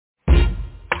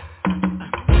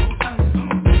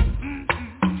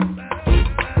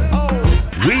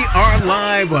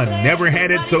live on Never Had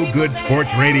It So Good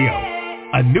Sports Radio.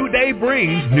 A new day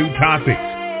brings new topics.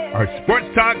 Our sports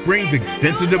talk brings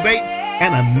extensive debate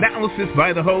and analysis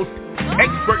by the host,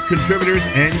 expert contributors,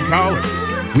 and callers.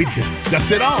 We discuss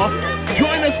it all.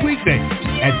 Join us weekdays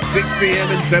at 6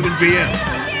 p.m. and 7 p.m.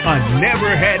 on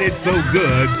Never Had It So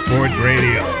Good Sports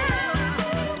Radio.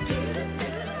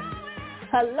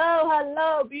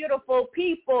 Hello, beautiful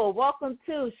people. Welcome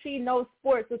to She Knows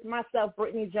Sports with myself,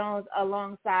 Britne Jones,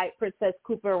 alongside Princess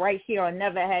Cooper right here on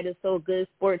Never Had It So Good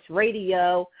Sports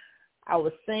Radio. I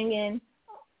was singing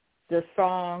the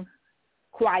song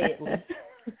quietly.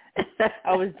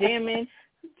 I was jamming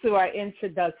to our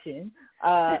introduction.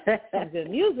 The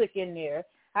music in there.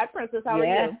 Hi, Princess. How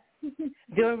are you?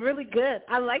 Doing really good.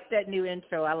 I like that new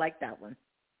intro. I like that one.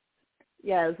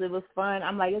 Yes, it was fun.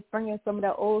 I'm like, it's bringing some of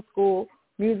that old school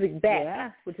music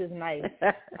back, which is nice.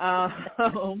 All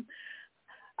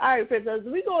right, Princess,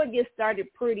 we're going to get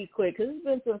started pretty quick because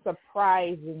there's been some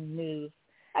surprising news.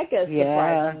 I guess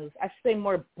surprising news. I should say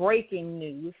more breaking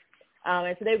news.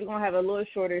 And today we're going to have a little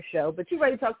shorter show. But you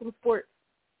ready to talk some sports?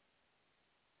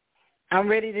 I'm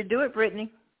ready to do it,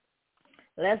 Brittany.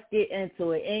 Let's get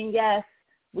into it. And, yes,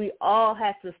 we all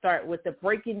have to start with the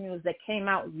breaking news that came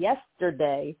out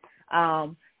yesterday.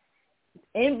 NBA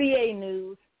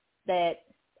news that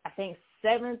I think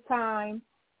seven-time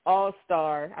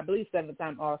All-Star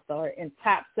and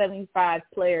top 75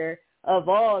 player of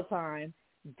all time,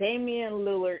 Damian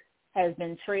Lillard, has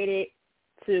been traded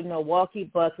to Milwaukee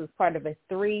Bucks as part of a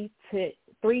three-team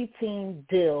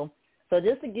deal. So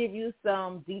just to give you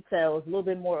some details, a little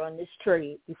bit more on this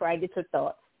trade before I get your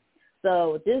thoughts.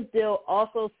 So this deal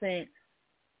also sent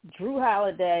Drew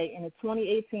Holiday and the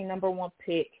 2018 number one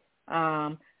pick,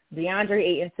 DeAndre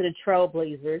Ayton, to the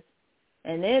Trailblazers.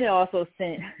 And then it also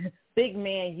sent big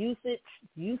man Yusuf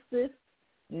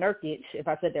Nurkic, if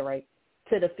I said that right,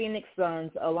 to the Phoenix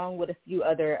Suns, along with a few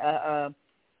other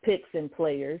picks and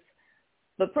players.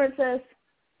 But, Princess,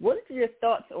 what are your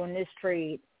thoughts on this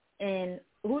trade, and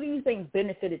who do you think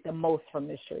benefited the most from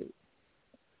this trade?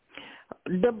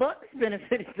 The Bucks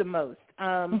benefited the most.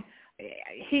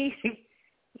 He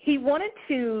wanted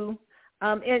to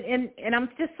and I'm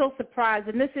just so surprised,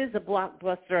 and this is a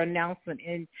blockbuster announcement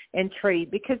and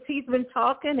trade, because he's been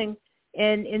talking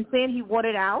and saying he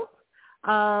wanted out,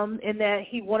 and that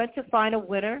he wanted to find a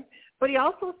winner. But he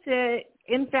also said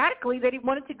emphatically that he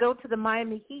wanted to go to the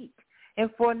Miami Heat. And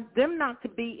for them not to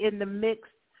be in the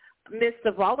midst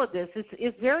of all of this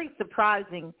is very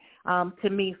surprising to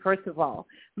me, first of all.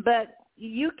 But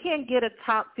you can't get a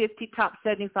top 50, top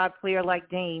 75 player like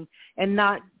Dame and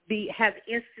not have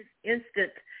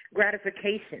instant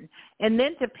gratification. And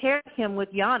then to pair him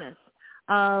with Giannis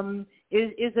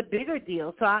is a bigger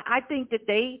deal. So I think that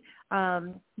they,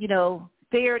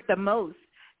 fared the most.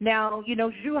 Now,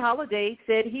 Drew Holiday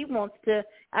said he wants to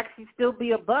actually still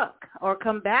be a Buck or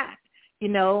come back,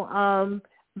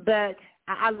 but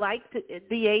I like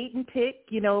the Ayton pick,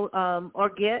 or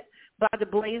get by the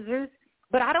Blazers.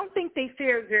 But I don't think they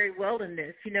fared very well in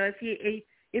this.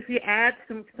 If you add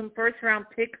some first-round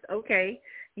picks, okay,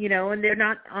 and they're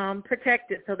not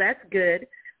protected, so that's good.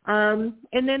 And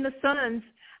then the Suns,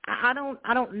 I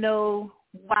don't know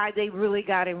why they really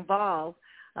got involved.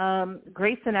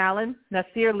 Grayson Allen,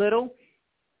 Nasir Little.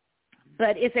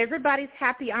 But if everybody's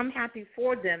happy, I'm happy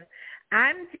for them.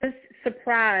 I'm just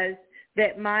surprised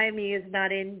that Miami is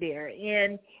not in there.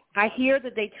 And I hear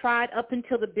that they tried up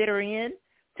until the bitter end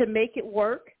to make it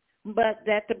work, but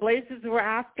that the Blazers were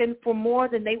asking for more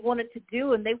than they wanted to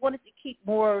do, and they wanted to keep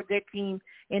more of their team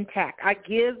intact. I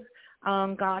give,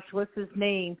 what's his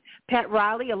name, Pat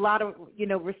Riley, a lot of,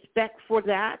 respect for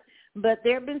that. But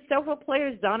there have been several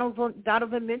players,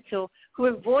 Donovan Mitchell, who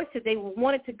have voiced that they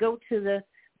wanted to go to the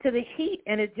Heat,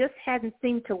 and it just hadn't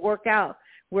seemed to work out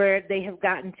where they have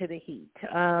gotten to the Heat.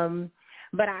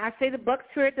 But I say the Bucks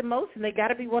fared the most, and they got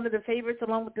to be one of the favorites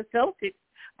along with the Celtics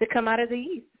to come out of the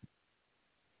East.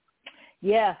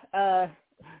 Yeah,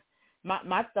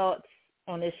 my thoughts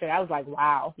on this trade, I was like,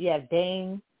 wow. You have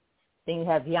Dame, then you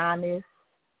have Giannis,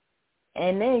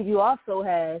 and then you also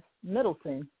have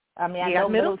Middleton. I mean, I know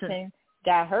Middleton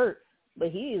got hurt, but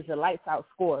he is a lights-out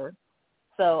scorer.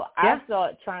 So I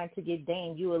thought trying to get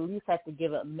Dame, you at least have to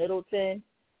give up Middleton.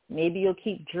 Maybe you'll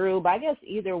keep Drew, but I guess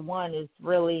either one is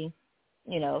really,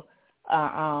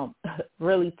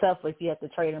 really tough if you have to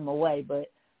trade him away.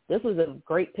 But this was a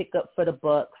great pickup for the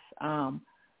Bucks.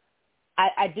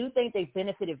 I do think they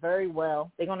benefited very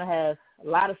well. They're going to have a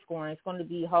lot of scoring. It's going to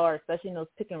be hard, especially in those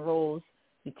pick and rolls.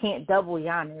 You can't double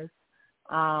Giannis.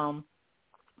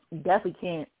 You definitely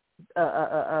can't.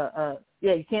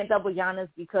 You can't double Giannis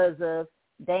because of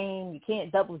Dame. You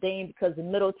can't double Dame because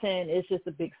in Middleton, it's just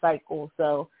a big cycle.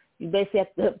 So you basically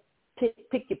have to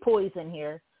pick your poison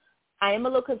here. I am a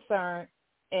little concerned,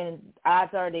 and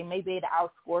odds are they may be able to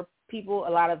outscore people, a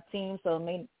lot of teams, so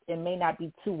it may not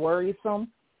be too worrisome.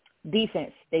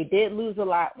 Defense. They did lose a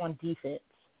lot on defense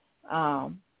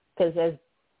because as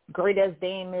great as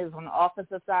Dame is on the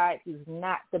offensive side, he's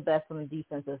not the best on the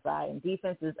defensive side, and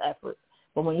defense is effort.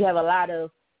 But when you have a lot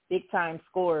of big-time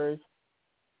scorers,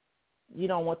 you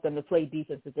don't want them to play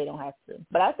defense if they don't have to.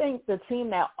 But I think the team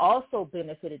that also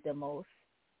benefited the most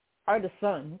are the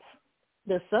Suns.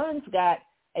 The Suns got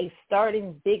a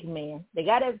starting big man. They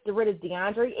got rid of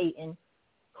DeAndre Ayton,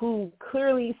 who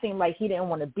clearly seemed like he didn't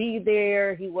want to be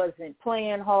there. He wasn't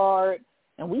playing hard.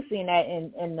 And we've seen that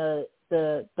in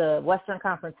the Western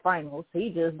Conference Finals. He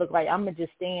just looked like, I'm going to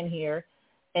just stand here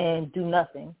and do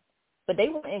nothing. But they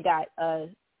went and got,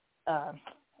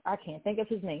 I can't think of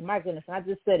his name. My goodness, I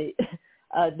just said it.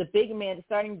 The big man, the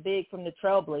starting big from the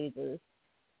Trailblazers.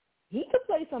 He could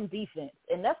play some defense,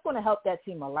 and that's going to help that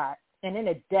team a lot. And then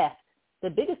the depth. The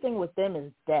biggest thing with them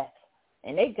is depth,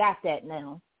 and they got that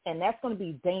now. And that's going to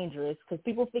be dangerous because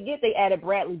people forget they added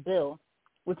Bradley Beal,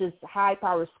 which is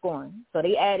high-power scoring. So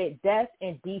they added depth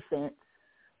and defense,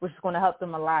 which is going to help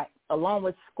them a lot, along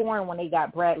with scoring when they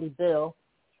got Bradley Beal.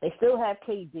 They still have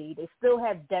KD. They still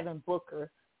have Devin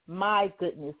Booker. My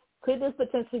goodness. Could this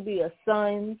potentially be a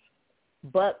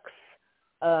Suns-Bucks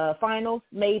finals?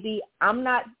 Maybe. I'm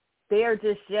not there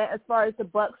just yet as far as the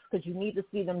Bucks because you need to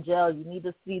see them gel. You need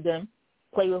to see them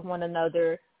play with one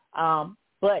another.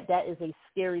 But that is a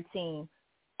scary team,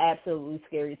 absolutely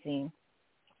scary team.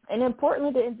 And then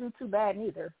Portland didn't do too bad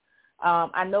neither.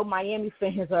 I know Miami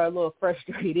fans are a little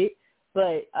frustrated,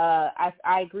 but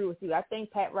I agree with you. I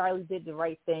think Pat Riley did the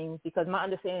right thing because my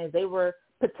understanding is they were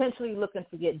potentially looking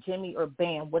to get Jimmy or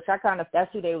Bam, which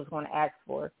that's who they was going to ask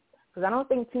for. Because I don't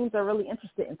think teams are really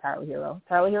interested in Tyler Hero.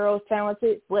 Tyler Hero is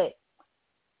talented, but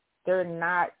they're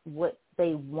not what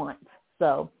they want.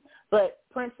 So, but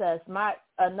Princess,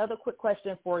 another quick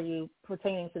question for you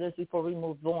pertaining to this before we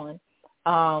move on.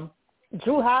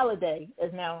 Drew Holiday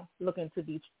is now looking to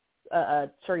be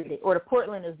traded, or the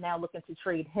Portland is now looking to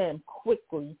trade him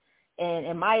quickly. And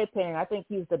in my opinion, I think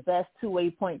he's the best two-way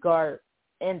point guard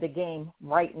in the game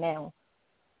right now.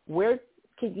 Where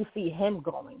can you see him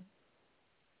going?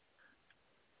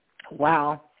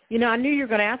 Wow. I knew you were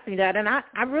going to ask me that, and I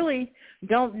really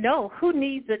don't know who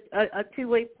needs a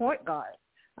two-way point guard.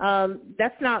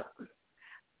 That's not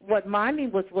what Miami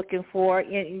was looking for,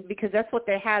 because that's what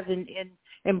they have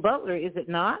in Butler, is it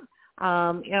not?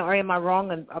 Or am I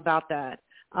wrong about that?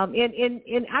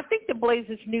 And I think the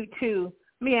Blazers knew too.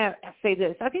 Let me say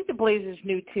this: I think the Blazers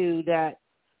knew too that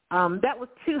that was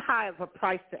too high of a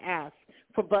price to ask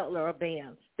for Butler or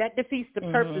Bam. That defeats the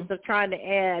purpose of trying to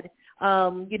add,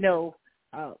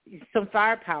 some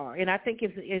firepower. And I think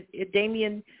if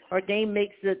Damian or Dame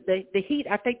makes the Heat,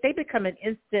 I think they become an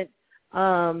instant,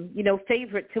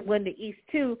 favorite to win the East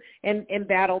too and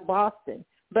battle Boston.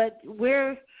 But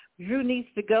where Drew needs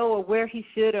to go or where he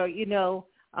should or,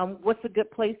 what's a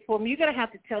good place for him, you're going to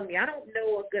have to tell me. I don't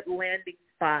know a good landing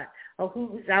spot or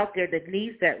who's out there that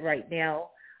needs that right now.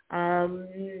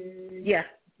 Yeah,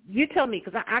 you tell me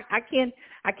because I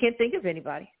can't think of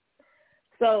anybody.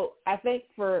 So I think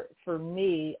for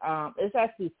me, it's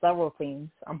actually several teams.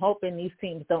 I'm hoping these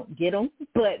teams don't get them,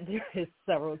 but there is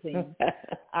several teams.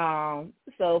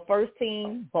 So first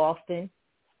team, Boston.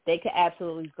 They could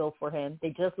absolutely go for him. They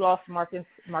just lost Marcus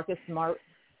Smart,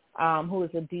 who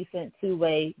is a decent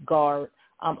two-way guard.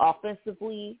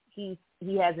 Offensively, he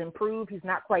has improved. He's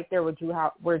not quite there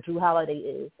where Drew Holiday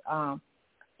is.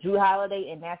 Drew Holiday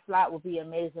in that slot will be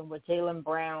amazing with Jaylen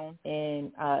Brown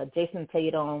and Jason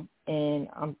Tatum, and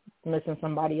I'm missing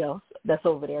somebody else that's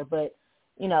over there. But,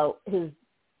 his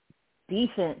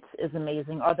defense is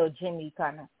amazing, although Jimmy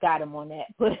kind of got him on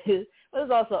that. But there's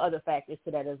also other factors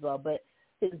to that as well. But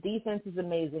his defense is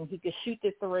amazing. He could shoot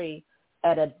the three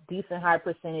at a decent high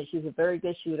percentage. He's a very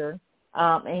good shooter.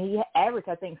 And he averaged,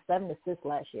 I think, 7 assists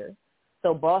last year.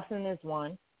 So Boston is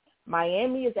one.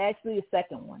 Miami is actually the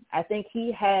second one. I think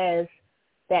he has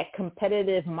that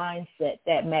competitive mindset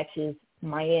that matches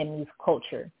Miami's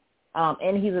culture.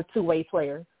 And he's a two-way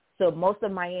player. So most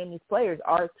of Miami's players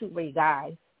are two-way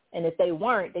guys. And if they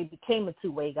weren't, they became a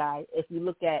two-way guy if you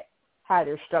look at how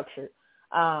they're structured.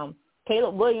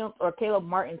 Caleb Williams or Caleb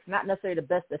Martin's not necessarily the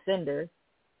best defender,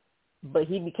 but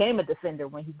he became a defender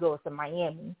when he goes to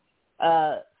Miami.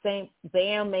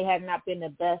 Bam may have not been the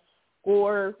best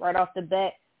scorer right off the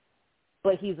bat,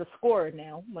 but he's a scorer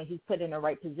now when he's put in the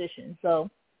right position. So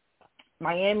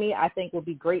Miami, I think, will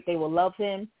be great. They will love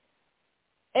him.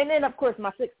 And then, of course,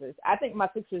 my Sixers. I think my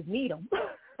Sixers need them.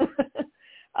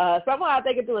 Somehow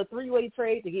they could do a three-way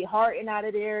trade to get Harden out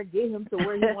of there, get him to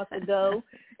where he wants to go,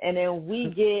 and then we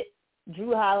get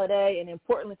Drew Holiday, and then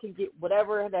Portland can get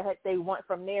whatever the heck they want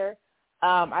from there.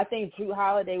 I think Drew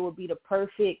Holiday would be the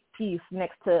perfect piece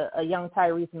next to a young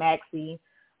Tyrese Maxey.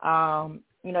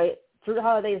 Drew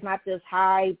Holiday is not this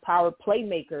high-powered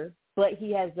playmaker, but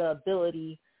he has the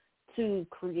ability to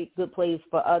create good plays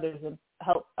for others and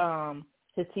help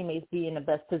his teammates be in the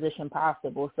best position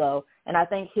possible. So, and I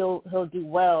think he'll do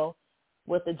well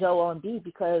with the Joel Embiid,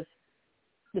 because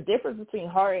the difference between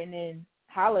Harden and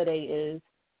Holiday is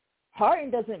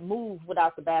Harden doesn't move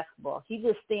without the basketball. He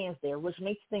just stands there, which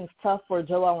makes things tough for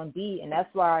Joel Embiid, and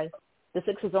that's why the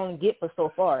Sixers only get for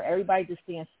so far. Everybody just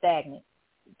stands stagnant.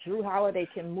 Drew Holiday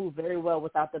can move very well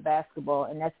without the basketball,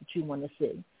 and that's what you want to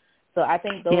see. So I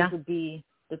think those would be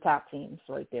the top teams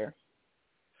right there.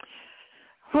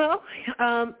 Well,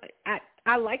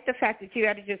 I like the fact that you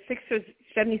added your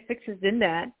 76ers in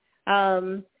that,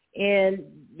 and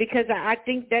because I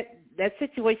think that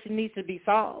situation needs to be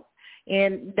solved,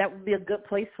 and that would be a good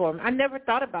place for them. I never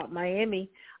thought about Miami,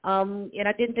 and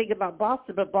I didn't think about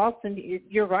Boston, but Boston,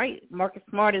 you're right, Marcus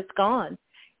Smart is gone,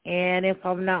 and if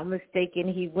I'm not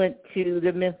mistaken, he went to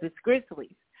the Memphis Grizzlies.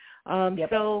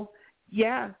 So,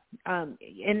 yeah, and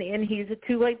he's a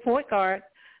two-way point guard.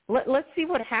 Let's see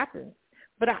what happens.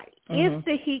 But if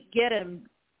the Heat get him,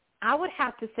 I would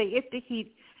have to say if the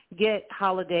Heat get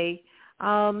Holiday,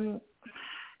 are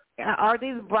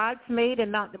they the bridesmaid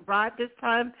and not the bride this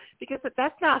time? Because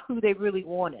that's not who they really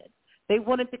wanted. They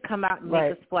wanted to come out and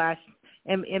make a splash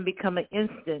and become an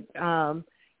instant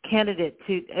candidate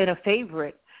and a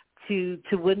favorite to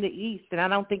win the East. And I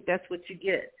don't think that's what you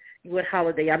get with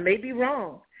Holiday. I may be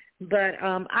wrong, but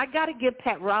I got to give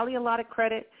Pat Riley a lot of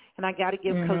credit. And I got to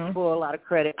give Coach Bull a lot of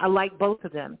credit. I like both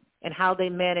of them and how they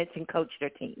manage and coach their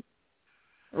team.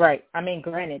 Right. I mean,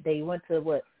 granted, they went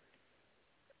to,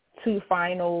 2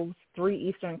 finals, 3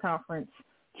 Eastern Conference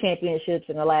championships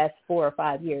in the last 4 or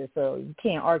 5 years. So you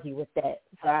can't argue with that.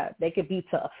 So they could be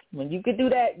tough. When you could do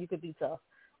that, you could be tough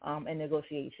in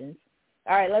negotiations.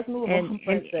 All right, let's move on.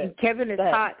 And Kevin is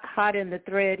hot in the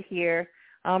thread here.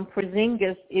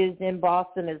 Porzingis is in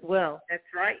Boston as well. That's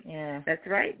right. Yeah. That's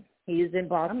right. He is in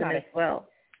Boston as well.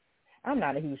 I'm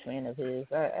not a huge fan of his.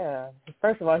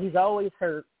 First of all, he's always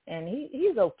hurt, and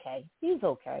he's okay. He's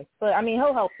okay. But, I mean,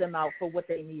 he'll help them out for what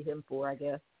they need him for, I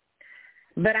guess.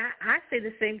 But I say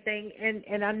the same thing,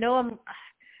 and I know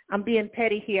I'm being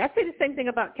petty here. I say the same thing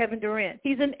about Kevin Durant.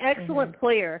 He's an excellent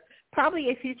player,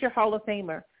 probably a future Hall of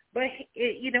Famer. But,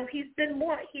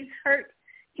 he's hurt.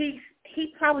 He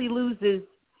probably loses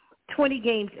 20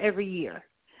 games every year.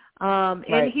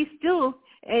 And he's still –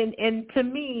 and to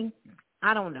me,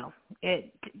 I don't know.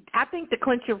 I think the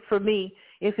clincher for me,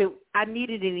 if I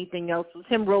needed anything else, was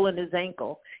him rolling his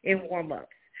ankle in warm-ups.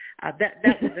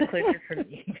 That was the clincher for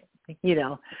me,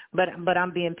 But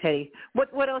I'm being petty.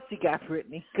 What else you got,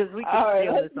 Britne? Because we can stay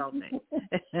on this all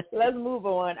day. Let's move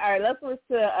on. All right, let's move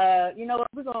to,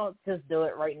 we're going to just do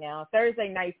it right now. Thursday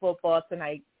night football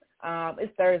tonight.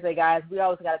 It's Thursday, guys. We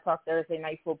always got to talk Thursday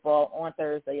night football on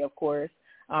Thursday, of course.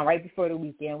 Right before the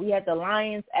weekend. We had the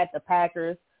Lions at the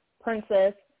Packers.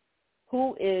 Princess,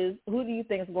 who do you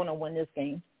think is going to win this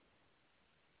game?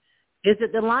 Is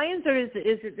it the Lions or is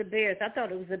it the Bears? I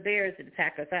thought it was the Bears and the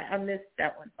Packers. I missed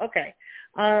that one. Okay.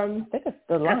 I think it's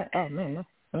the Lions. Oh, no.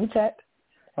 Let me check.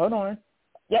 Hold on.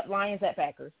 Yep, Lions at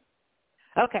Packers.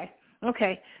 Okay.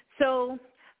 So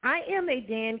I am a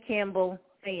Dan Campbell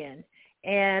fan,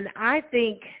 and I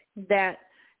think that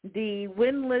the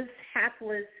winless,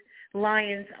 hapless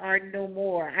Lions are no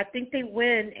more. I think they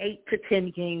win 8 to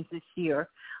 10 games this year,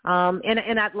 and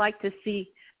I'd like to see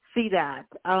that.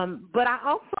 But I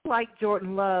also like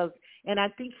Jordan Love, and I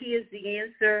think he is the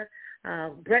answer.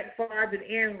 Brett Favre and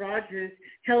Aaron Rodgers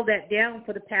held that down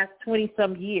for the past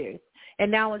 20-some years, and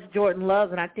now it's Jordan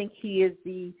Love, and I think he is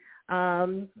the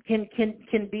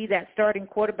can be that starting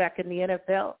quarterback in the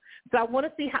NFL. So I want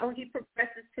to see how he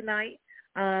progresses tonight.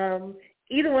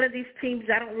 Either one of these teams,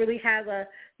 I don't really have a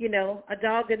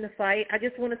dog in the fight. I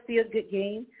just want to see a good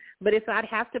game. But if I'd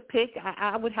have to pick,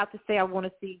 I would have to say I want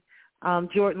to see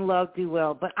Jordan Love do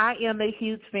well. But I am a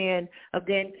huge fan of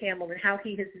Dan Campbell and how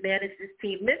he has managed his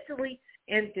team mentally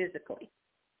and physically.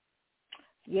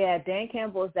 Yeah, Dan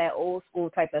Campbell is that old school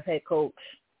type of head coach.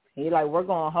 He's like, we're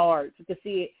going hard. You can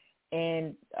see it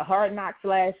in Hard Knocks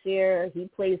last year. He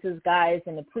plays his guys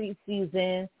in the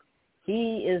preseason.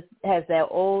 He has that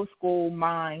old school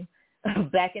mind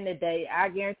back in the day. I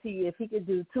guarantee you if he could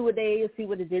do 2-a-days, he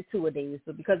would have did 2-a-days.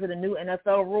 But because of the new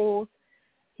NFL rules,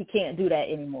 he can't do that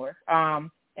anymore. And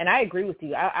And I agree with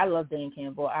you. I love Dan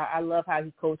Campbell. I love how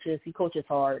he coaches. He coaches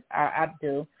hard. I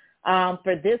do.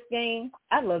 For this game,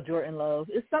 I love Jordan Love.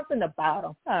 It's something about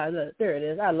him. Look, there it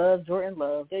is. I love Jordan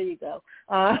Love. There you go.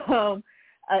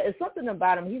 It's something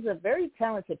about him. He's a very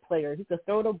talented player. He can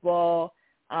throw the ball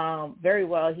very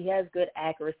well. He has good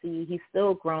accuracy. He's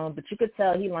still grown, but you could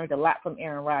tell he learned a lot from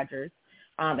Aaron Rodgers.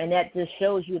 And that just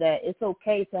shows you that it's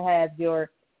okay to have your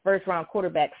first-round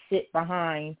quarterback sit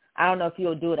behind. I don't know if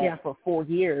you'll do that for 4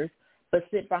 years, but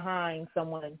sit behind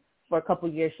someone for a couple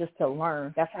of years just to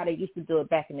learn. That's how they used to do it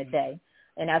back in the day,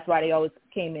 and that's why they always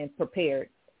came in prepared.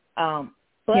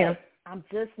 But I'm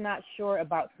just not sure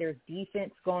about their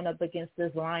defense going up against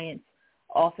this Lions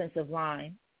offensive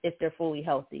line if they're fully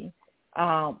healthy.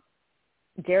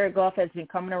 Jared Goff has been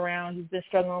coming around. He's been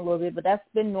struggling a little bit, but that's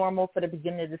been normal for the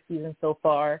beginning of the season so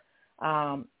far.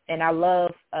 And I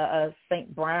love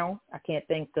St. Brown. I can't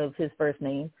think of his first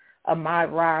name.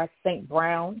 Ahmad Ra St.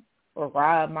 Brown or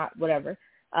Ra, whatever.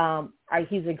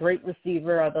 He's a great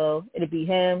receiver, although it'll be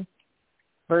him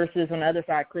versus on the other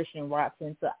side, Christian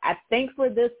Watson. So I think for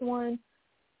this one,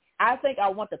 I think I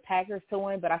want the Packers to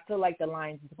win, but I feel like the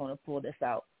Lions is going to pull this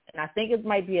out. And I think it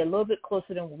might be a little bit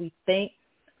closer than we think.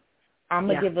 I'm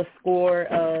going to give a score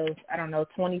of,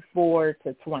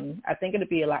 24-20. I think it'll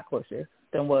be a lot closer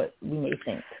than what we may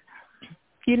think.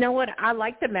 You know what? I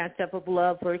like the matchup of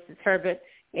Love versus Herbert.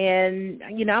 And,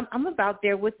 I'm about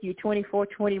there with you,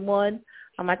 24-21.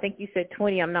 I think you said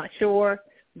 20. I'm not sure.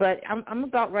 But I'm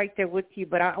about right there with you.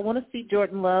 But I want to see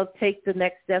Jordan Love take the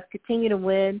next step, continue to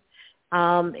win,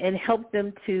 and help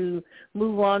them to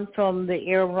move on from the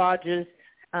Aaron Rodgers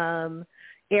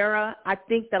era. I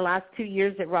think the last 2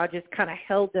 years that Rodgers kind of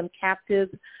held them captive,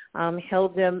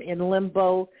 held them in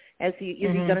limbo. Is he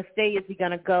going to stay? Is he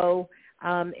going to go?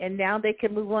 And now they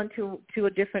can move on to a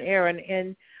different era.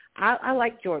 And I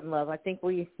like Jordan Love. I think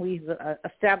we've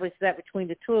established that between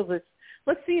the two of us.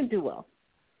 Let's see him do well.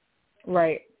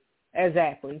 Right.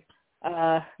 Exactly.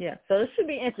 So this should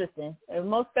be interesting.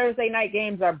 Most Thursday night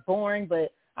games are boring,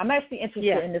 but I'm actually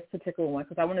interested in this particular one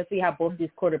because I want to see how both these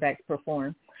quarterbacks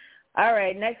perform. All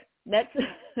right, next.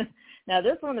 Now,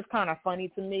 this one is kind of funny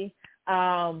to me,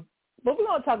 but we're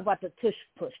going to talk about the tush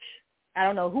push. I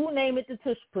don't know who named it the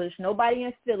tush push. Nobody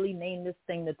in Philly named this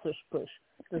thing the tush push.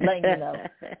 Just letting you know.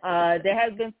 There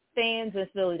has been fans in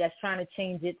Philly that's trying to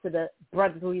change it to the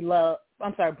brotherly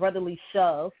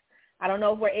shove. I don't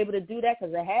know if we're able to do that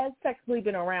because it has technically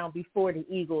been around before the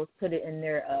Eagles put it in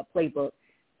their playbook.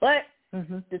 But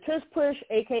the tush push,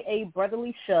 a.k.a.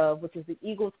 brotherly shove, which is the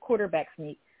Eagles quarterback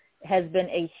sneak, has been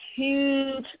a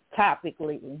huge topic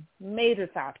lately, major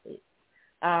topic.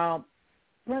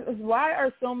 Why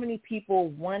are so many people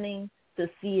wanting to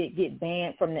see it get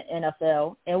banned from the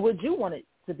NFL, and would you want it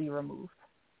to be removed?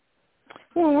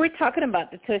 Well, we're talking about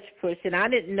the tush push, and I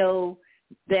didn't know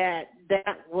that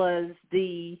was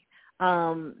the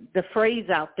phrase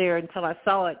out there until I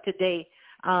saw it today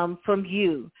from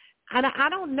you. And I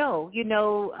don't know,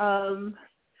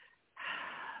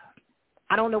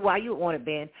 I don't know why you would want it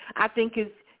banned. I think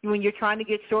it's when you're trying to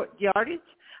get short yardage,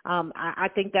 I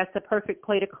think that's the perfect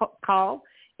play to call.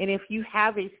 And if you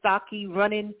have a stocky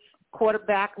running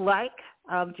quarterback like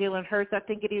Jalen Hurts, I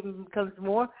think it even becomes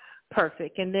more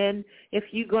perfect. And then if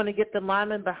you're going to get the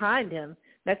lineman behind him,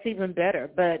 that's even better.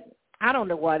 But I don't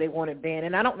know why they want it banned,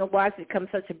 and I don't know why it's become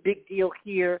such a big deal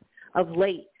here of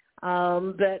late.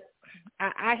 But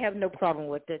I have no problem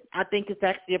with it. I think it's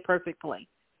actually a perfect play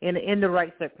in the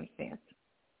right circumstance.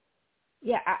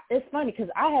 Yeah, it's funny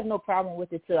because I have no problem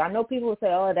with it, too. I know people will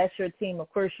say, oh, that's your team.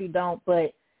 Of course you don't.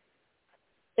 But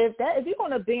if you're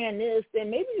going to ban this, then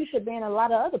maybe you should ban a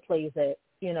lot of other plays that,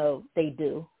 they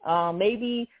do.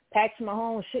 Maybe Patrick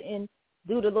Mahomes shouldn't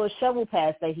do the little shovel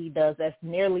pass that he does. That's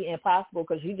nearly impossible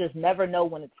because you just never know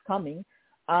when it's coming.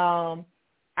 I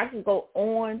can go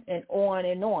on and on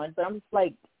and on. But I'm just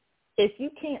like, if you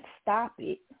can't stop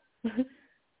it,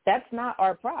 that's not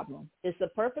our problem. It's a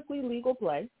perfectly legal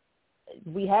play.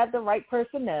 We have the right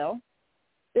personnel,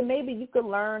 then maybe you could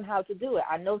learn how to do it.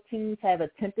 I know teams have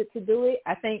attempted to do it.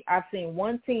 I think I've seen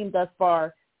one team thus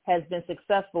far has been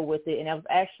successful with it, and it was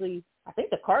actually, I think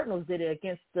the Cardinals did it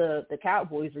against the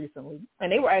Cowboys recently,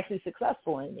 and they were actually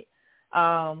successful in it.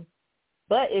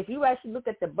 But if you actually look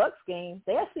at the Bucs game,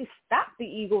 they actually stopped the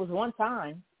Eagles one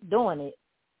time doing it.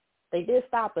 They did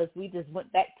stop us. We just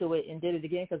went back to it and did it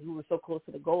again because we were so close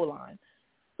to the goal line.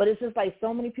 But it's just like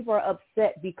so many people are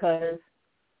upset because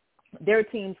their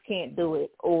teams can't do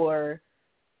it or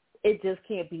it just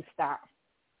can't be stopped.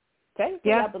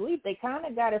 Technically, I believe they kind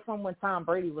of got it from when Tom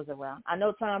Brady was around. I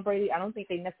know Tom Brady, I don't think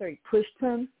they necessarily pushed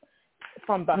him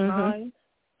from behind,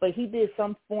 but he did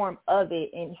some form of it,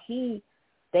 and he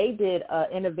they did an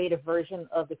innovative version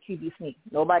of the QB sneak.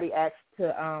 Nobody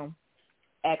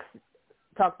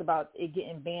talked about it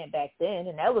getting banned back then,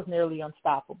 and that was nearly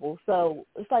unstoppable. So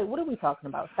it's like, what are we talking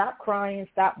about? Stop crying,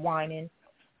 stop whining.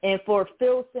 And for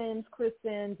Phil Sims, Chris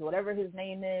Sims, whatever his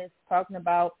name is, talking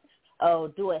about,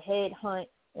 do a head hunt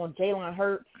on Jalen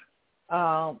Hurts,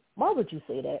 why would you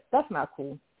say that? That's not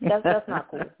cool. That's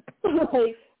not cool.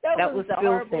 Like, that was the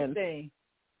Phil horrible Sims. thing.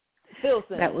 Phil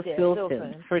Sims. That was Phil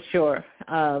Sims, for sure.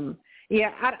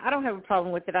 I don't have a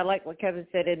problem with it. I like what Kevin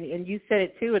said, and you said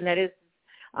it too, and that is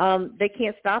they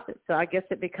can't stop it. So I guess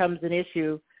it becomes an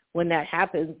issue when that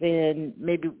happens, and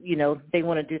maybe, they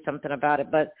want to do something about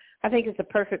it. But I think it's a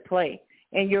perfect play.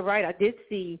 And you're right. I did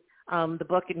see the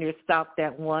Buccaneers stop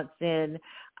that once, and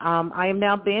I am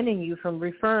now banning you from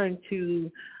referring to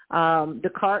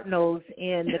the Cardinals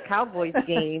and the Cowboys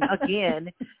game again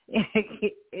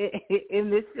in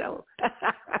this show.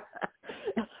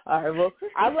 All right, well,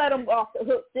 I'll let them off the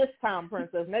hook this time,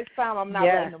 Princess. Next time, I'm not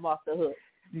letting them off the hook.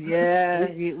 Yeah,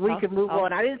 we can move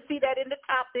on. I didn't see that in the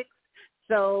topics,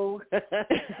 so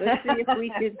let's see if we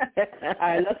can. All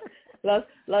right,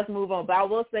 let's move on. But I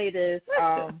will say this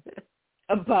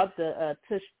about the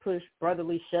tush push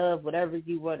brotherly shove, whatever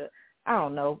you want to. I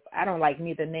don't know. I don't like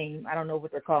neither name. I don't know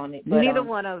what they're calling it. But, neither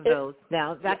one of those.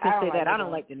 Now, I can say that. I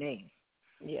don't like the name.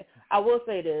 Yeah, I will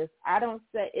say this. I don't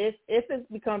say if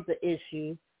it becomes an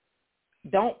issue,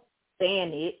 don't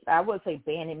ban it. I would say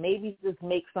ban it. Maybe just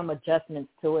make some adjustments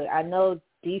to it. I know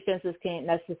defenses can't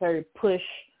necessarily push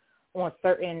on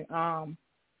certain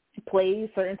plays,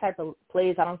 certain type of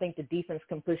plays. I don't think the defense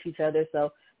can push each other.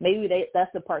 So maybe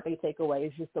that's the part they take away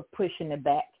is just the push in the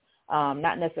back,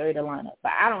 not necessarily the lineup.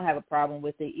 But I don't have a problem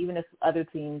with it, even if other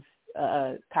teams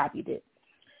copied it.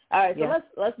 All right, so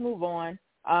let's move on.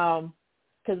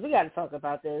 Because we got to talk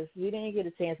about this. We didn't get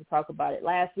a chance to talk about it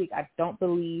last week, I don't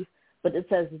believe, but it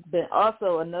has been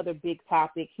also another big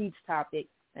topic, huge topic,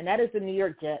 and that is the New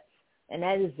York Jets, and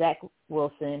that is Zach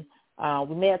Wilson.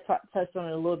 We may have touched on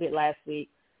it a little bit last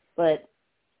week, but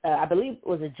I believe,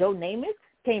 was it Joe Namath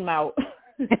came out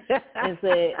and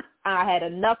said, I had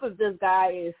enough of this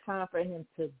guy. It's time for him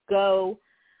to go.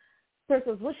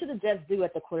 Princess, what should the Jets do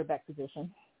at the quarterback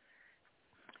position?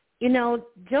 Joe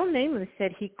Namath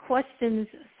said he questions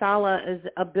Salah's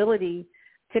ability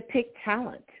to pick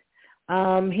talent.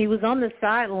 He was on the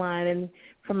sideline, and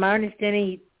from my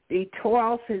understanding, he tore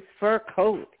off his fur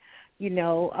coat.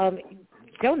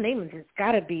 Joe Namath has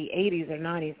got to be 80s or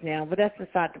 90s now, but that's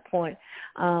beside the point.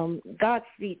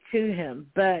 Godspeed to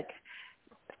him. But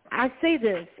I say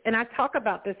this, and I talk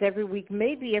about this every week,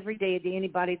 maybe every day to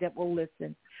anybody that will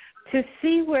listen, to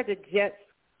see where the Jets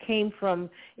came from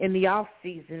in the off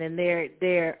season and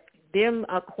them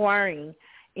acquiring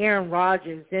Aaron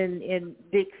Rodgers and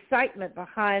the excitement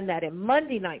behind that in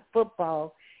Monday Night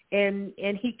Football, and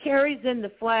he carries in the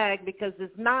flag because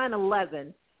it's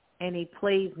 9/11 and he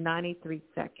plays 93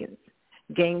 seconds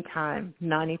game time,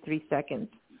 93 seconds,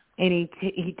 and he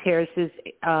tears his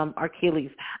Achilles.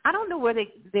 I don't know where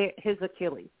his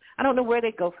Achilles. I don't know where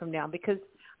they go from now, because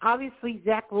obviously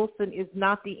Zach Wilson is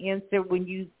not the answer when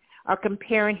you are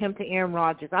comparing him to Aaron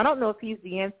Rodgers. I don't know if he's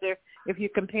the answer if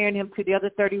you're comparing him to the other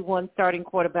 31 starting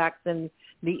quarterbacks in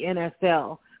the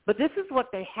NFL. But this is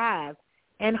what they have,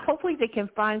 and hopefully they can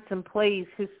find some plays,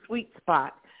 his sweet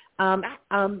spot.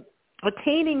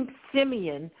 Attaining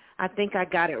Simeon, I think I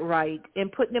got it right,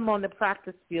 and putting him on the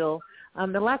practice field.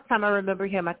 The last time I remember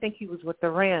him, I think he was with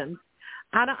the Rams.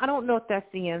 I don't know if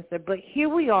that's the answer, but here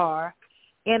we are,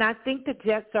 and I think the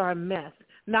Jets are a mess.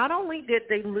 Not only did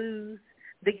they lose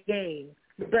the game,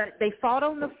 but they fought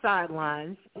on the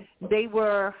sidelines. They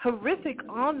were horrific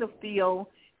on the field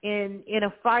in a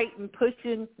fight and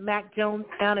pushing Mac Jones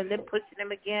down and then pushing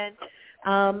him again.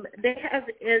 They have,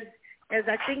 as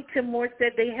I think Tim Moore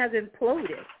said, they have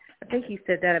imploded. I think he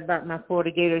said that about my Florida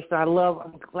Gators, so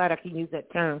I'm glad I can use that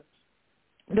term.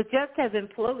 The Jets have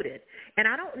imploded, and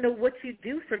I don't know what you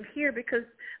do from here, because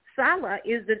Salah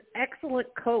is an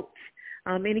excellent coach.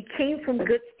 And he came from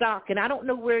good stock, and I don't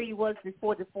know where he was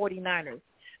before the 49ers.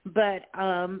 But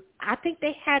I think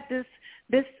they had this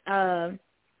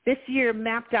year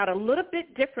mapped out a little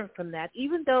bit different from that,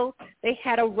 even though they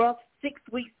had a rough 6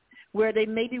 weeks where they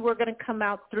maybe were going to come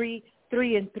out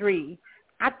 3-3.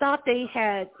 I thought they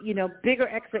had, bigger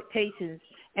expectations,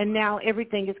 and now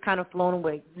everything is kind of flown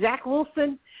away. Zach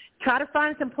Wilson, try to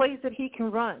find some plays that he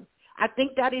can run. I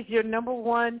think that is your number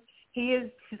one. He is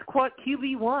his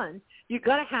QB1. You're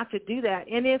going to have to do that.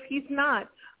 And if he's not,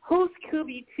 who's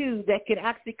QB2 that could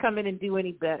actually come in and do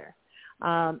any better?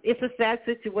 It's a sad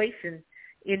situation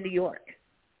in New York.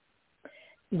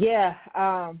 Yeah,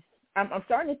 I'm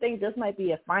starting to think this might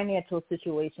be a financial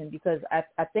situation because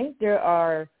I think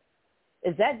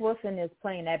if Zach Wilson is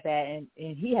playing that bad,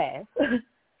 and he has,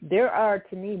 there are,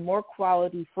 to me, more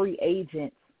quality free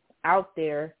agents out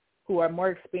there who are more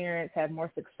experienced, have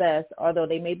more success, although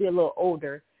they may be a little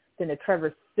older than the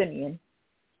Trevor Siemian.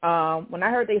 When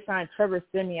I heard they signed Trevor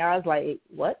Siemian, I was like,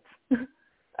 what?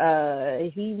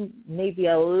 He may be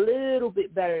a little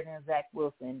bit better than Zach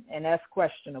Wilson, and that's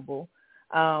questionable.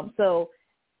 So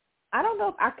I don't know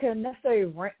if I can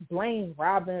necessarily blame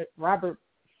Robert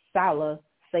Saleh,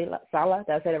 did I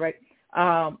say that right,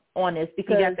 on this,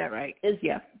 because you got that right.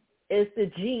 It's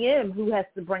the GM who has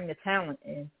to bring the talent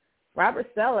in. Robert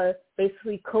Saleh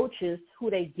basically coaches who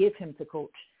they give him to coach.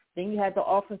 Then you have the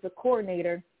offensive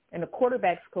coordinator and the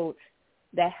quarterback's coach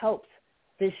that helps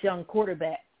this young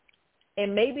quarterback.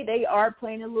 And maybe they are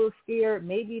playing a little scared.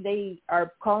 Maybe they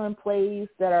are calling plays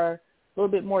that are a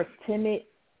little bit more timid.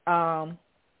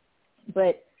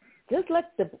 But just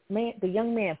let the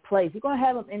young man play. If you're going to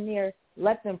have him in there,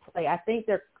 let them play. I think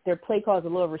their play call is a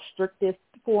little restrictive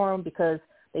for him because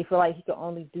they feel like he can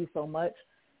only do so much.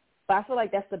 But I feel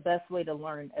like that's the best way to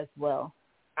learn as well.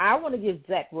 I want to give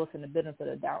Zach Wilson the benefit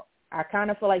of the doubt. I kind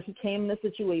of feel like he came in a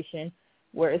situation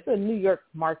where it's a New York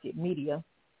market media.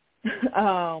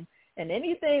 And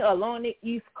anything along the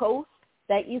East Coast,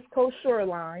 that East Coast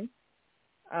shoreline,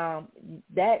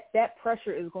 that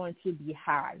pressure is going to be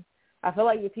high. I feel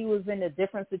like if he was in a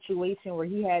different situation where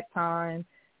he had time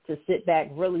to sit back,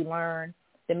 really learn,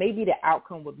 then maybe the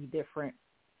outcome would be different.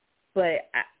 But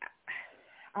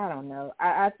I don't know.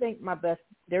 I think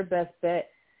their best bet,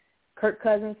 Kirk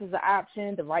Cousins is an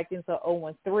option. The Vikings are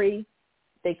 0-3.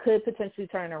 They could potentially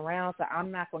turn around, so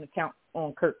I'm not going to count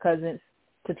on Kirk Cousins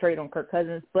to trade on Kirk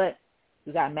Cousins. But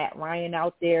you got Matt Ryan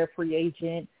out there, free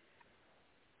agent.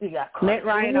 You got Matt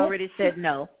Ryan already said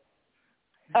no.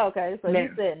 Okay, so he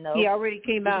said no. He already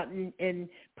came out and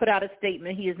put out a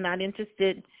statement. He is not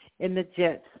interested in the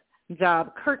Jets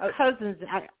job. Kirk Cousins,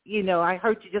 I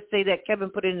heard you just say that. Kevin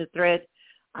put it in the thread.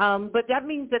 But that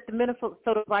means that the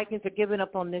Minnesota Vikings are giving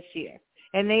up on this year.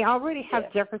 And they already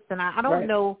have Jefferson. I don't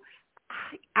know.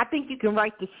 I think you can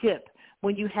right the ship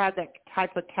when you have that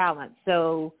type of talent.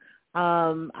 So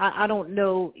I don't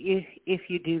know if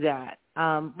you do that.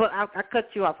 But I cut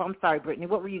you off. I'm sorry, Britne.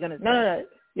 What were you going to say? No,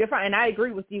 you're fine. And I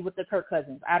agree with you with the Kirk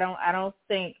Cousins. I don't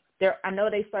think I know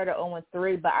they started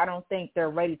 0-3, but I don't think they're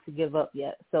ready to give up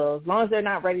yet. So as long as they're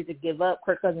not ready to give up,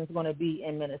 Kirk Cousins is going to be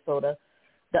in Minnesota.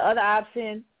 The other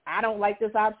option, I don't like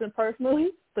this option personally,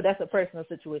 but that's a personal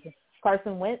situation.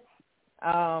 Carson Wentz,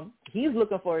 he's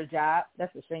looking for a job.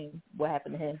 That's a shame what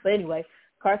happened to him. But anyway,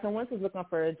 Carson Wentz is looking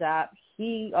for a job.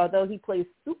 Although he plays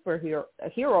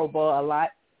hero ball a lot,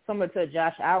 similar to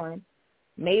Josh Allen,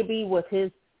 maybe with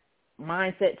his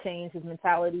mindset change, his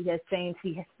mentality has changed.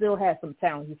 He still has some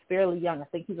talent. He's fairly young. I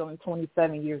think he's only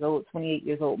 27 years old, 28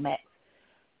 years old max.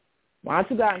 Why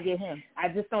don't you go out and get him? I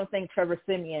just don't think Trevor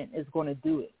Siemian is going to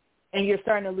do it. And you're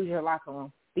starting to lose your locker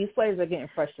room. These players are getting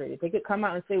frustrated. They could come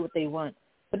out and say what they want,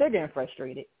 but they're getting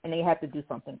frustrated, and they have to do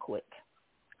something quick.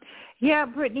 Yeah,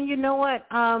 Britne, you know what?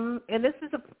 And this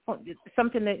is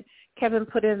something that Kevin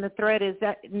put in the thread, is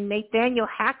that Nathaniel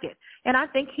Hackett. And I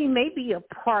think he may be a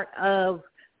part of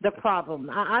the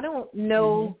problem. I don't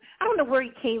know. Mm-hmm. I don't know where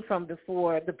he came from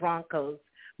before the Broncos,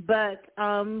 but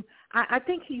I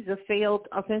think he's a failed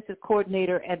offensive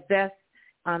coordinator at best.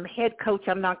 Head coach,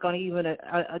 I'm not going to even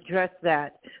address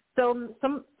that. So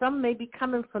some may be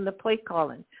coming from the play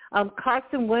calling.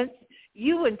 Carson Wentz,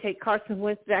 you wouldn't take Carson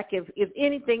Wentz back if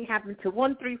anything happened to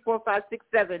 1, 3, 4, 5, 6,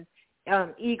 7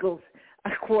 Eagles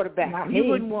quarterback. Not you me.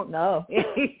 wouldn't want no.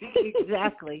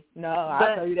 Exactly. No,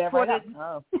 I'll tell you that right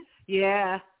now. No.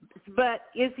 Yeah, but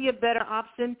is he a better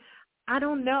option? I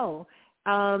don't know.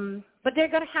 But they're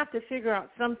going to have to figure out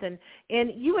something.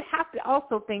 And you would have to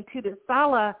also think, too, that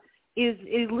Saleh is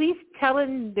at least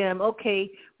telling them, okay,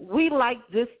 we like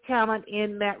this talent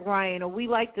in Matt Ryan, or we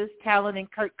like this talent in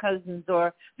Kirk Cousins,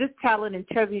 or this talent in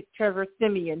Trevor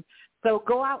Siemian. So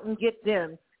go out and get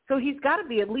them. So he's got to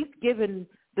be at least giving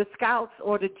the scouts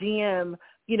or the GM,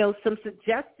 some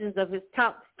suggestions of his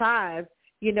top 5,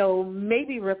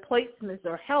 maybe replacements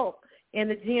or help, and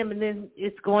the GM, and then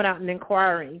it's going out and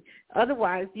inquiring.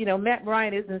 Otherwise, Matt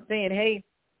Ryan isn't saying, hey,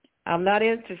 I'm not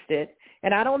interested.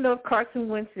 And I don't know if Carson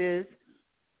Wentz is,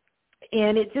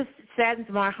 and it just saddens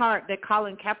my heart that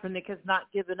Colin Kaepernick has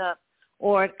not given up,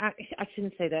 or I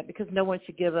shouldn't say that because no one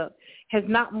should give up, has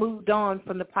not moved on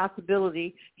from the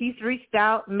possibility. He's reached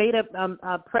out, made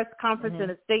a press conference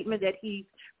and a statement that he's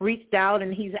reached out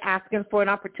and he's asking for an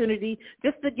opportunity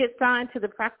just to get signed to the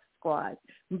practice squad,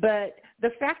 But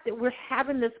the fact that we're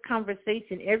having this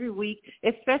conversation every week,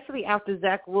 especially after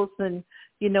Zach Wilson,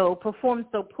 performed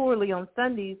so poorly on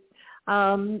Sundays,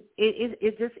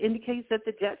 it just indicates that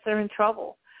the Jets are in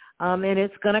trouble, and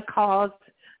it's going to cause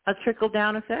a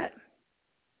trickle-down effect.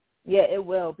 Yeah, it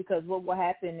will, because what will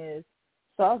happen is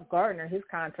Sauce Gardner, his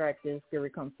contract is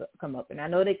going to come up. And I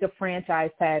know they could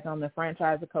franchise tag him and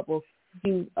franchise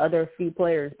a few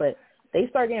players, but they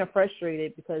start getting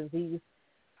frustrated because the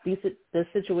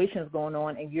situation is going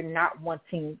on and you're not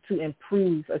wanting to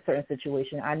improve a certain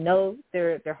situation. I know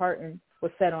their heart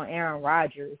was set on Aaron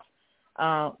Rodgers,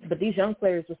 but these young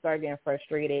players will start getting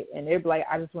frustrated and they're like,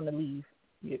 I just want to leave.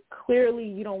 Clearly,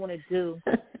 you don't want to do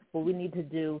what we need to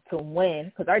do to win,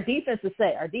 because our defense is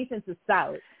set. Our defense is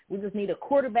solid. We just need a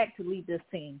quarterback to lead this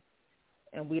team,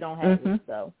 and we don't have it.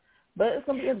 So, but it's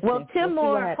going to be interesting. Well, Tim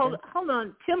Moore, hold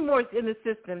on. Tim Moore's in the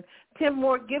system. Tim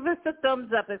Moore, give us a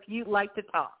thumbs up if you'd like to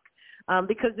talk,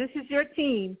 because this is your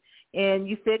team, and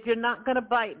you said you're not going to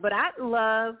bite. But I'd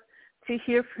love to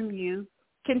hear from you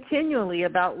continually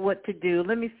about what to do.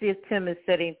 Let me see if Tim has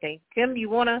said anything. Tim, you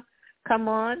want to come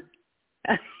on?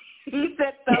 He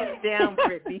said thumbs down,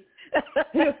 Britne.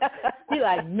 He's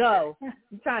like, no.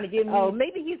 You're trying to get me. Oh,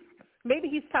 maybe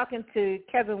he's talking to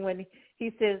Kevin when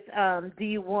he says, do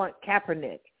you want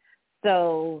Kaepernick?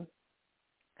 So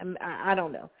I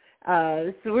don't know.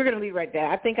 So we're going to leave right there.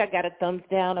 I think I got a thumbs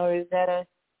down, or is that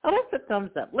that's a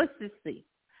thumbs up. Let's just see.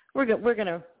 We're going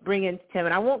to bring in Tim,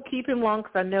 and I won't keep him long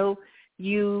because I know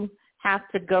you have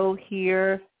to go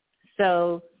here.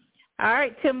 So, all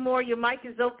right, Tim Moore, your mic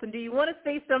is open. Do you want to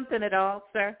say something at all,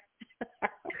 sir?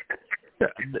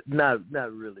 Not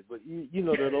really, but you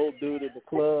know that old dude at the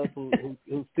club who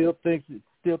still thinks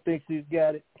he's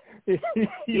got it.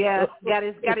 Yeah, got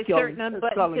his shirt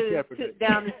unbuttoned to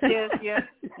down his chest. Yeah.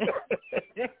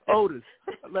 Otis,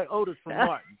 like Otis from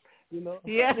Martin.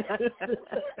 Yeah.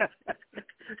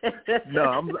 No,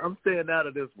 I'm staying out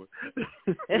of this one.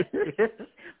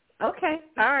 Okay,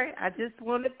 all right. I just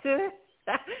wanted to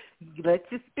let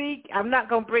you speak. I'm not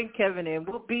going to bring Kevin in.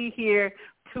 We'll be here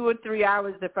 2 or 3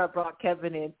 hours if I brought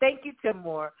Kevin in. Thank you, Tim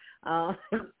Moore, for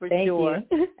Thank sure.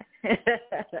 You.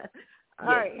 All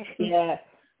right. Yeah.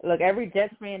 Look, every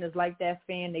Jets fan is like that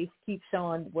fan. They keep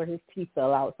showing where his teeth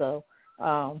fell out, so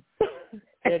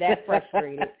they're that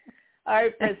frustrated. All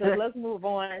right, Princess, let's move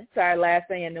on to our last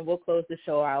thing, and then we'll close the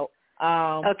show out.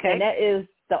 Okay. And that is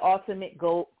the ultimate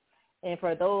GOAT. And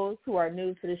for those who are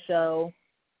new to the show,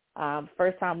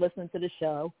 first time listening to the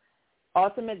show,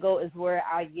 ultimate GOAT is where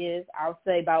I'll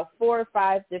say about 4 or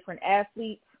 5 different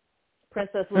athletes.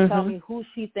 Princess will tell me who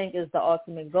she thinks is the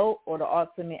ultimate GOAT or the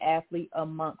ultimate athlete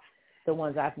amongst the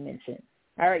ones I've mentioned.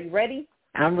 All right, you ready?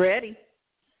 I'm ready.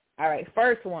 All right,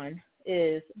 first one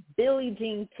is Billie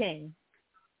Jean King.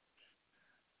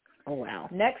 Oh, wow.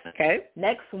 Next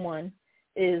one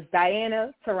is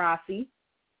Diana Taurasi.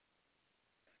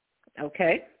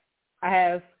 Okay. I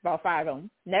have about 5 of them.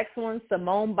 Next one,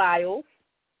 Simone Biles.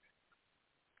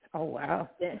 Oh, wow.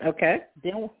 Okay.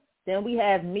 Then we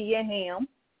have Mia Hamm.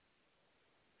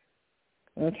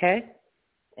 Okay.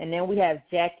 And then we have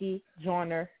Jackie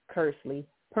Joyner-Kersee.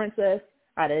 Princess,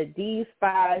 out of these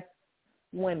 5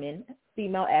 women,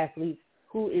 female athletes,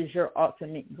 who is your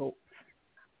ultimate GOAT?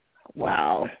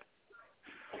 Wow.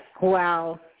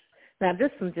 Now,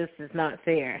 this one just is not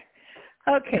fair.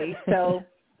 Okay, so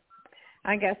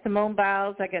I got Simone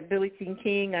Biles, I got Billie Jean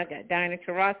King, I got Diana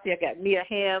Taurasi, I got Mia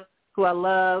Hamm, who I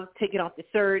love, taking off the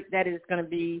shirt. That is going to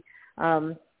be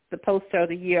the poster of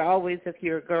the year, always, if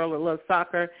you're a girl or love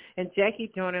soccer. And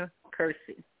Jackie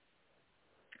Joyner-Kersee.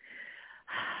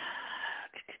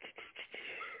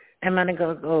 Am I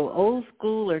going to go old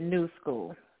school or new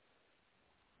school?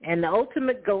 And the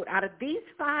ultimate GOAT out of these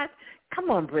 5, come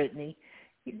on, Britne.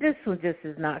 This one just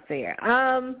is not fair.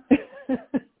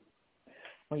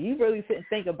 When you really sit and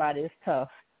think about it, it's tough.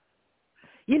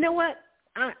 You know what?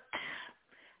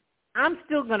 I'm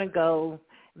still going to go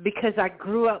because I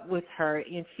grew up with her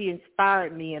and she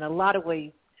inspired me in a lot of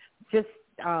ways. Just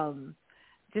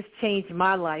changed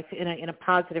my life in a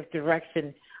positive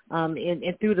direction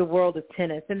and through the world of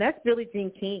tennis. And that's Billie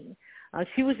Jean King.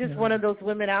 She was just one of those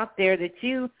women out there that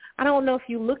I don't know if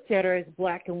you looked at her as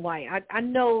black and white. I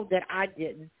know that I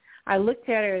didn't. I looked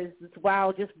at her as,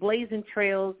 wow, just blazing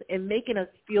trails and making us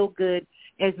feel good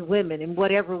as women in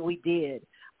whatever we did.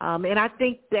 And I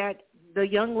think that the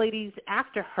young ladies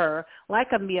after her,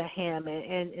 like Mia Hamm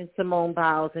and Simone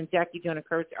Biles and Jackie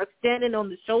Joyner-Kersee, are standing on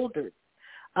the shoulders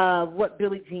of what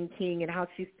Billie Jean King and how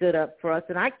she stood up for us.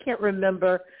 And I can't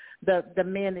remember the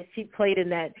man that she played in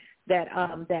that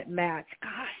match.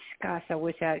 Gosh, I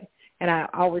wish I and I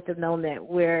always have known that,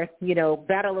 where,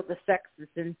 battle of the sexes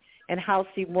and how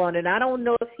she won. And I don't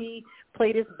know if he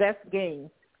played his best game.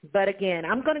 But, again,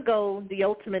 I'm going to go the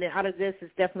ultimate out of this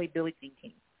is definitely Billie Jean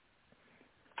King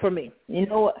for me. You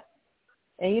know what?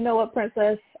 And you know what,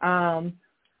 Princess?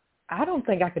 I don't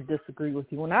think I could disagree with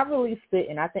you. When I really sit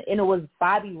and it was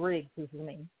Bobby Riggs is his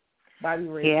name. Bobby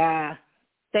Riggs. Yeah.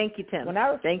 Thank you, Tim.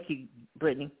 Thank you,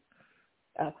 Brittany.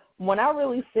 When I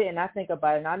really sit and I think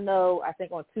about it, and I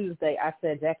think on Tuesday I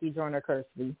said Jackie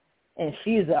Joyner-Kersee, and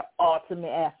she's an ultimate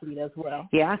athlete as well.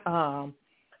 Yeah.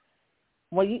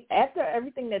 After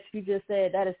everything that you just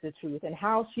said, that is the truth, and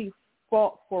how she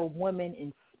fought for women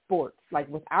in sports. Like,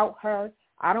 without her,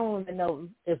 I don't even know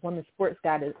if women's sports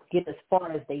got to get as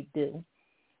far as they do.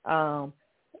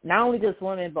 Not only just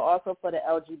women, but also for the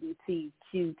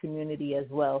LGBTQ community as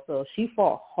well. So she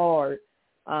fought hard,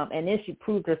 and then she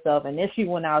proved herself, and then she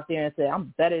went out there and said,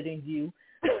 I'm better than you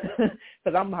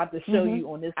because I'm about to show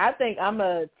you on this. I think I'm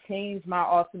going to change my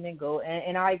ultimate goal,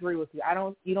 and I agree with you.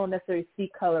 You don't necessarily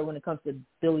see color when it comes to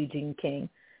Billie Jean King.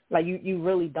 Like, you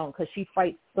really don't, because she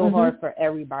fights so hard for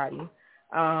everybody.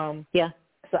 Yeah.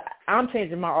 So I'm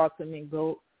changing my ultimate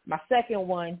goal. My second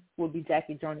one would be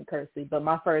Jackie Joyner-Kersee, but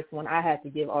my first one, I had to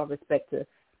give all respect to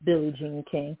Billie Jean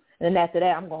King. And then after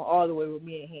that, I'm going all the way with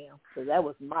Mia Hamm, because that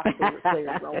was my favorite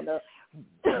player growing up.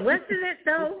 Wasn't it,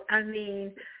 though? I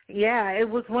mean, yeah, it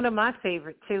was one of my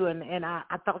favorites, too, and I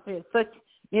thought she had such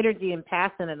energy and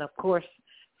passion, and, of course,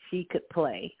 she could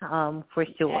play, for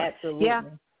sure. Absolutely.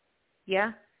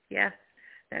 Yeah.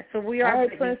 That's what we are. All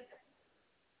right, Prince.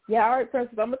 Yeah, all right,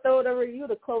 Princess, I'm going to throw it over to you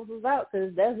to close us out,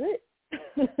 because that's it.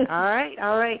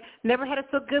 All right. Never had it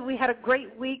so good. We had a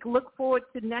great week. Look forward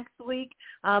to next week.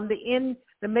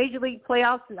 The Major League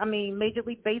playoffs, Major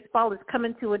League Baseball is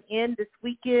coming to an end. This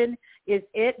weekend is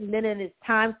it, and then it is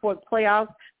time for the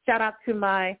playoffs. Shout out to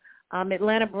my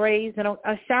Atlanta Braves, and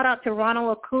a shout out to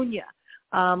Ronald Acuna,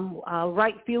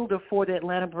 right fielder for the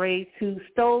Atlanta Braves, who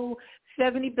stole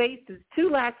 70 bases, 2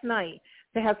 last night,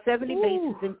 to have 70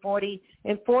 bases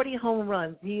and 40 home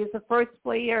runs. He is the first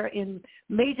player in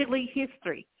Major League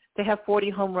history to have 40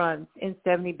 home runs and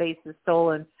 70 bases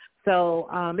stolen. So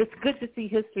it's good to see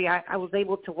history. I was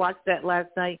able to watch that last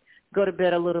night, go to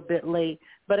bed a little bit late.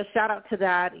 But a shout-out to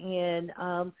that, and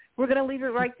we're going to leave it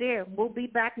right there. We'll be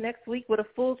back next week with a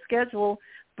full schedule.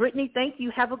 Brittany, thank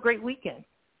you. Have a great weekend.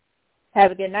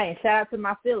 Have a good night. And shout-out to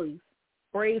my Phillies.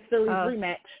 Braves-Phillies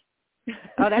rematch.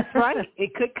 Oh, that's right.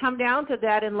 It could come down to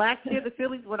that. And last year the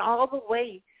Phillies went all the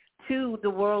way to the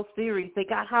World Series. They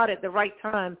got hot at the right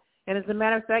time. And as a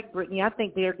matter of fact, Brittany, I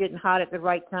think they are getting hot at the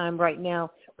right time right now.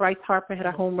 Bryce Harper had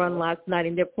a home run last night,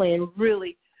 and they're playing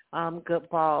really good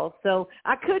ball. So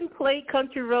I couldn't play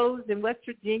Country Roads in West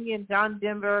Virginia and John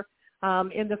Denver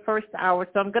in the first hour.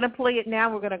 So I'm going to play it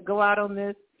now. We're going to go out on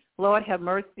this. Lord have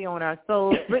mercy on our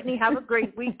souls. Brittany, have a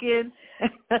great weekend.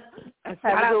 Shout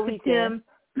out to Tim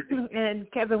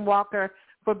and Kevin Walker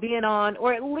for being on,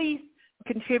 or at least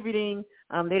contributing.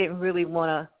 They didn't really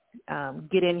want to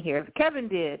get in here. Kevin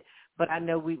did, but I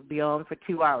know we'd be on for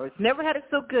 2 hours. Never Had It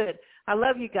So Good. I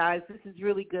love you guys. This is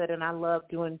really good, and I love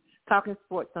talking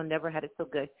sports on Never Had It So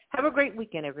Good. Have a great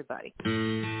weekend, everybody.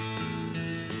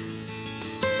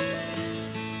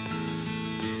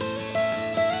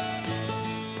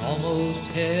 Almost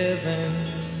heaven,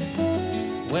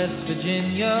 West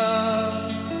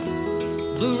Virginia,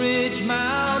 Blue Ridge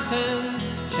Mountains,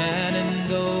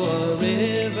 Shenandoah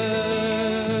River.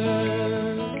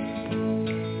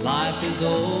 Life is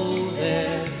old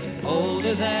there,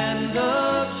 older than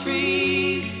the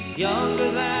trees, younger